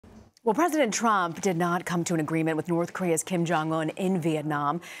Well, President Trump did not come to an agreement with North Korea's Kim Jong-un in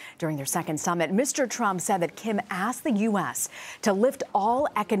Vietnam during their second summit. Mr. Trump said that Kim asked the U.S. to lift all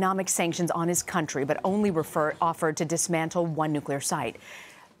economic sanctions on his country, but only offered to dismantle one nuclear site.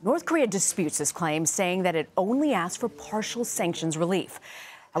 North Korea disputes this claim, saying that it only asked for partial sanctions relief.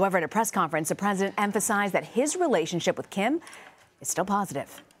 However, at a press conference, the president emphasized that his relationship with Kim is still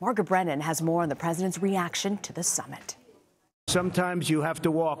positive. Margaret Brennan has more on the president's reaction to the summit. Sometimes you have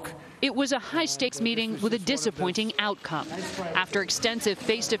to walk. It was a high-stakes meeting with a disappointing outcome. After extensive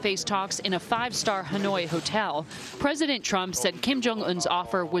face-to-face talks in a five-star Hanoi hotel, President Trump said Kim Jong-un's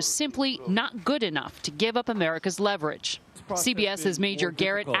offer was simply not good enough to give up America's leverage. CBS's Major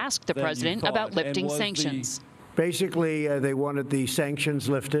Garrett asked the president about lifting sanctions. Basically, they wanted the sanctions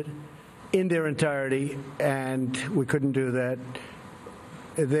lifted in their entirety, and we couldn't do that.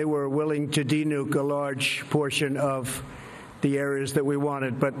 They were willing to denuke a large portion of the areas that we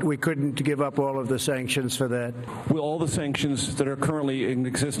wanted, but we couldn't give up all of the sanctions for that. Will all the sanctions that are currently in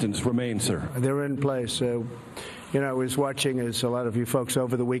existence remain, sir? They're in place. I was watching, as a lot of you folks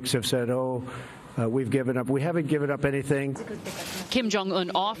over the weeks have said, we've given up. We haven't given up anything. Kim Jong-un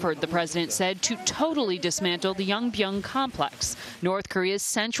offered, the president said, to totally dismantle the Yongbyon complex, North Korea's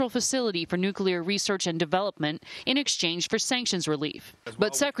central facility for nuclear research and development, in exchange for sanctions relief.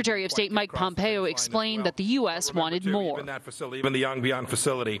 But Secretary of State Mike Pompeo explained that the U.S. wanted more. Even that facility, even the Yongbyon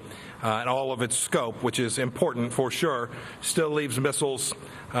facility, and all of its scope, which is important for sure, still leaves missiles,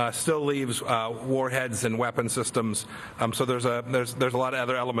 still leaves warheads and weapon systems. So there's a lot of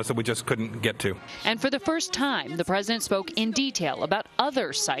other elements that we just couldn't get to. And for the first time, the president spoke in detail about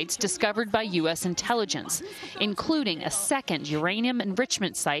other sites discovered by U.S. intelligence, including a second uranium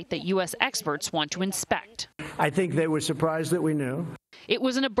enrichment site that U.S. experts want to inspect. I think they were surprised that we knew. It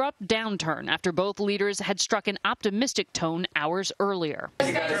was an abrupt downturn after both leaders had struck an optimistic tone hours earlier.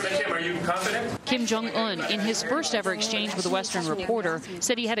 Are you confident? Kim Jong-un, in his first ever exchange with a Western reporter,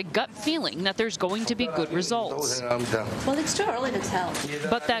 said he had a gut feeling that there's going to be good results. Well, it's too early to tell.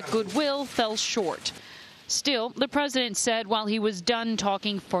 But that goodwill fell short. Still, the president said while he was done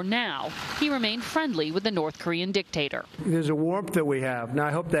talking for now, he remained friendly with the North Korean dictator. There's a warmth that we have. Now,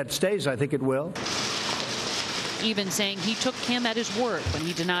 I hope that stays. I think it will. Even saying he took Kim at his word when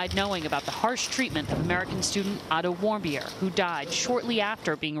he denied knowing about the harsh treatment of American student Otto Warmbier, who died shortly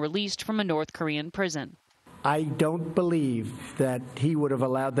after being released from a North Korean prison. I don't believe that he would have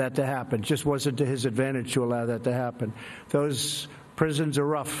allowed that to happen. It just wasn't to his advantage to allow that to happen. Those prisons are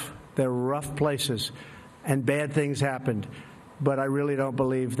rough. They're rough places, and bad things happened. But I really don't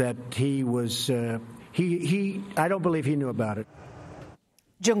believe that he was, I don't believe he knew about it.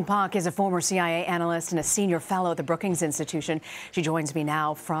 Jung Pak is a former CIA analyst and a senior fellow at the Brookings Institution. She joins me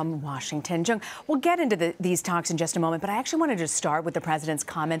now from Washington. Jung, we'll get into these talks in just a moment, but I actually wanted to start with the president's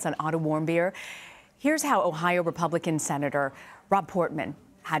comments on Otto Warmbier. Here's how Ohio Republican Senator Rob Portman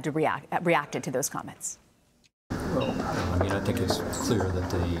had to reacted to those comments. Well, I mean, I think it's clear that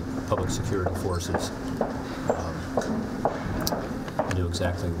the public security forces knew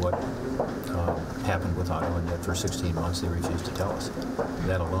exactly what happened with Otto, and that for 16 months they refused to tell us.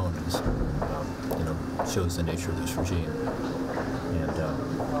 That alone is, shows the nature of this regime. And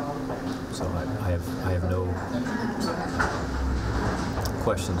so I have no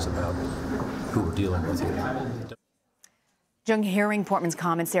questions about who we're dealing with here. Jung, hearing Portman's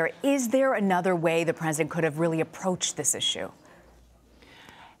comments there, is there another way the president could have really approached this issue?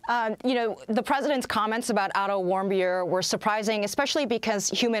 The president's comments about Otto Warmbier were surprising, especially because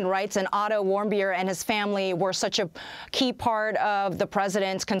human rights and Otto Warmbier and his family were such a key part of the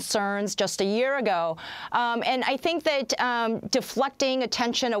president's concerns just a year ago. And I think that deflecting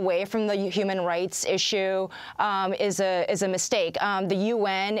attention away from the human rights issue is a mistake. The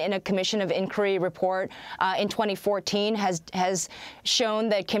UN, in a Commission of Inquiry report in 2014, has shown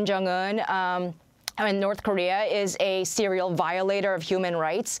that Kim Jong-un North Korea is a serial violator of human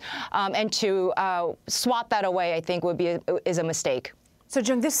rights, and to swat that away, I think, is a mistake. So,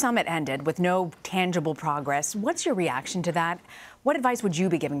 Jung, this summit ended with no tangible progress. What's your reaction to that? What advice would you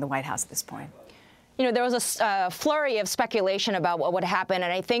be giving the White House at this point? There was a flurry of speculation about what would happen,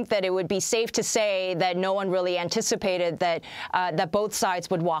 and I think that it would be safe to say that no one really anticipated that both sides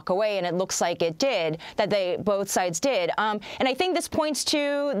would walk away, and it looks like it did, that both sides did. And I think this points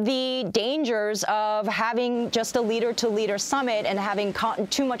to the dangers of having just a leader-to-leader summit and having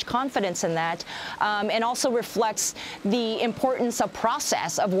too much confidence in that, and also reflects the importance of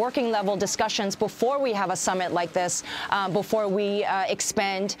process, of working-level discussions before we have a summit like this, before we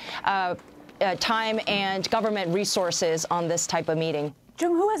expend time and government resources on this type of meeting.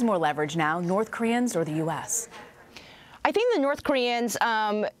 Jung, who has more leverage now, North Koreans or the U.S.? I think the North Koreans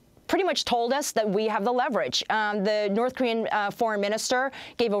pretty much told us that we have the leverage. The North Korean foreign minister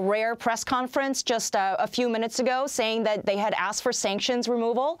gave a rare press conference just a few minutes ago saying that they had asked for sanctions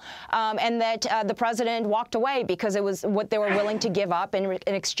removal and that the president walked away because it was what they were willing to give up in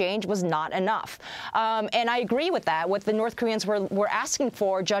exchange was not enough. And I agree with that. What the North Koreans were asking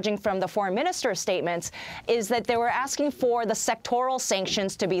for, judging from the foreign minister's statements, is that they were asking for the sectoral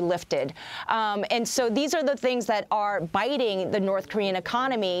sanctions to be lifted. And so these are the things that are biting the North Korean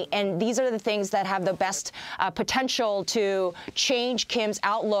economy, and these are the things that have the best potential to change Kim's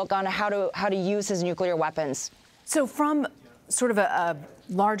outlook on how to use his nuclear weapons. So from sort of a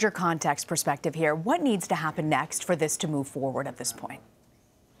larger context perspective here, what needs to happen next for this to move forward at this point?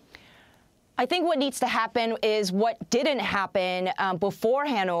 I think what needs to happen is what didn't happen before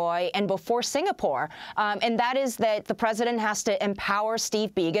Hanoi and before Singapore, and that is that the president has to empower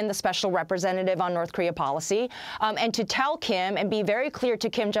Steve Biegun, the special representative on North Korea policy, and to tell Kim and be very clear to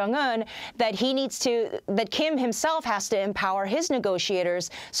Kim Jong-un that that Kim himself has to empower his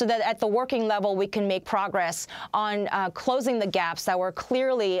negotiators so that at the working level we can make progress on closing the gaps that were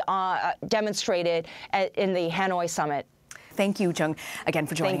clearly demonstrated in the Hanoi summit. Thank you, Jung, again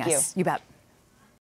for joining us. You bet.